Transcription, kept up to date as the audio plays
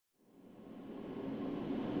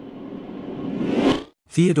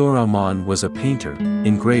Theodor Aman was a painter,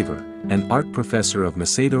 engraver, and art professor of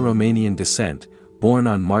Macedo-Romanian descent, born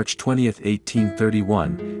on March 20,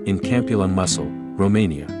 1831, in Câmpul-Musel,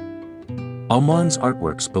 Romania. Aman's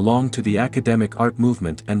artworks belong to the academic art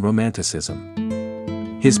movement and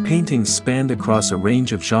Romanticism. His paintings spanned across a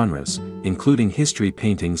range of genres, including history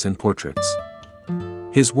paintings and portraits.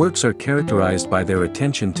 His works are characterized by their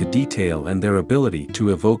attention to detail and their ability to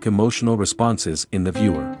evoke emotional responses in the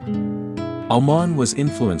viewer. Aman was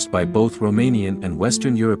influenced by both Romanian and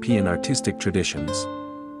Western European artistic traditions.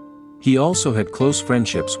 He also had close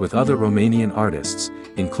friendships with other Romanian artists,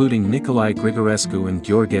 including Nicolae Grigorescu and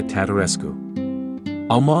Gheorghe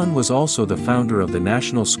Tatarescu. Aman was also the founder of the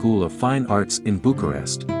National School of Fine Arts in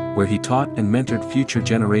Bucharest, where he taught and mentored future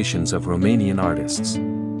generations of Romanian artists.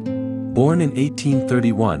 Born in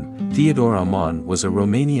 1831, Theodor Aman was a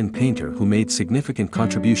Romanian painter who made significant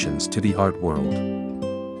contributions to the art world.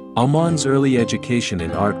 Aman's early education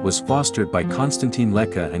in art was fostered by Constantin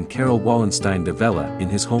Lecca and Karol Wallenstein de Vella in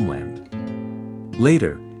his homeland.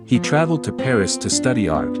 Later, he traveled to Paris to study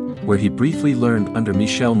art, where he briefly learned under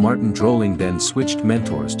Michel Martin Drolling, then switched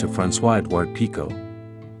mentors to François-Edouard Picot.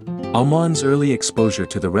 Aman's early exposure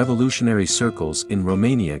to the revolutionary circles in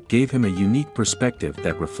Romania gave him a unique perspective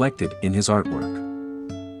that reflected in his artwork.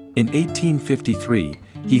 In 1853,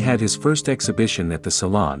 he had his first exhibition at the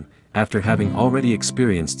Salon, after having already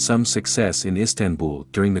experienced some success in Istanbul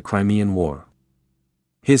during the Crimean War.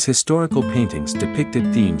 His historical paintings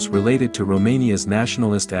depicted themes related to Romania's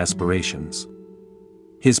nationalist aspirations.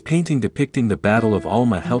 His painting depicting the Battle of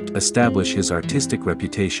Alma helped establish his artistic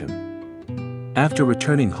reputation. After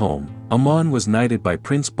returning home, Aman was knighted by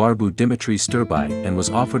Prince Barbu Dimitri Sturbai and was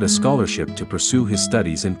offered a scholarship to pursue his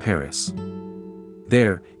studies in Paris.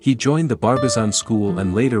 There, he joined the Barbizon school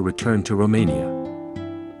and later returned to Romania.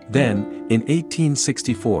 Then, in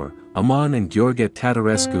 1864, Aman and Gheorghe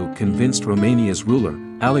Tatarescu convinced Romania's ruler,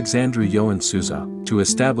 Alexandru Ioan Suza, to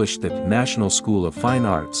establish the National School of Fine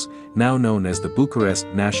Arts, now known as the Bucharest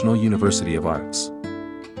National University of Arts.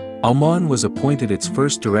 Aman was appointed its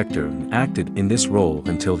first director and acted in this role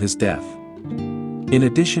until his death. In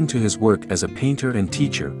addition to his work as a painter and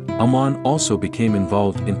teacher, Aman also became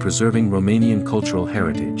involved in preserving Romanian cultural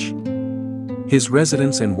heritage. His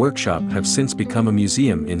residence and workshop have since become a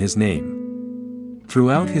museum in his name.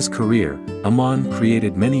 Throughout his career, Aman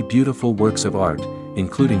created many beautiful works of art,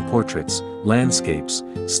 including portraits, landscapes,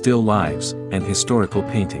 still lifes, and historical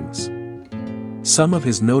paintings. Some of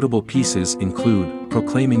his notable pieces include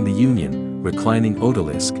Proclaiming the Union, Reclining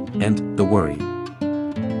Odalisque, and The Worry.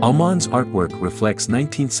 Aman's artwork reflects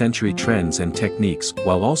 19th-century trends and techniques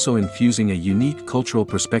while also infusing a unique cultural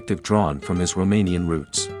perspective drawn from his Romanian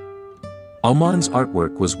roots. Aman's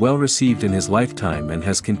artwork was well received in his lifetime and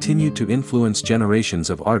has continued to influence generations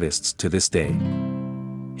of artists to this day.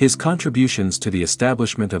 His contributions to the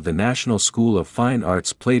establishment of the National School of Fine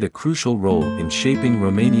Arts played a crucial role in shaping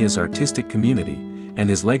Romania's artistic community, and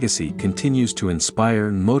his legacy continues to inspire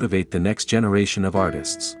and motivate the next generation of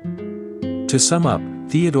artists. To sum up,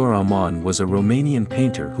 Theodor Aman was a Romanian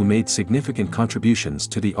painter who made significant contributions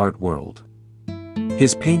to the art world.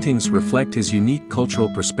 His paintings reflect his unique cultural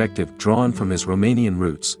perspective drawn from his Romanian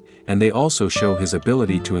roots, and they also show his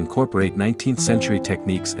ability to incorporate 19th-century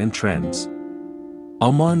techniques and trends.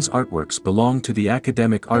 Aman's artworks belong to the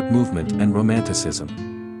academic art movement and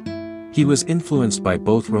Romanticism. He was influenced by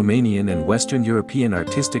both Romanian and Western European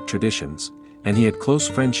artistic traditions, and he had close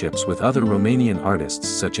friendships with other Romanian artists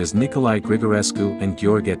such as Nicolae Grigorescu and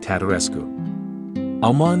Gheorghe Tatarescu.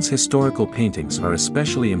 Aman's historical paintings are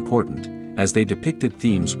especially important, as they depicted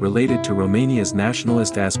themes related to Romania's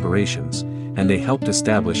nationalist aspirations, and they helped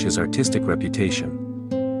establish his artistic reputation.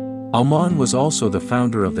 Aman was also the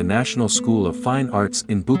founder of the National School of Fine Arts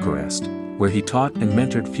in Bucharest, where he taught and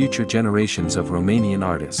mentored future generations of Romanian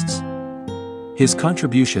artists. His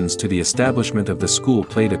contributions to the establishment of the school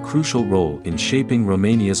played a crucial role in shaping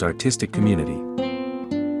Romania's artistic community.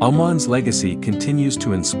 Aman's legacy continues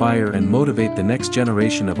to inspire and motivate the next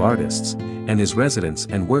generation of artists, and his residence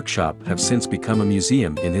and workshop have since become a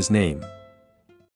museum in his name.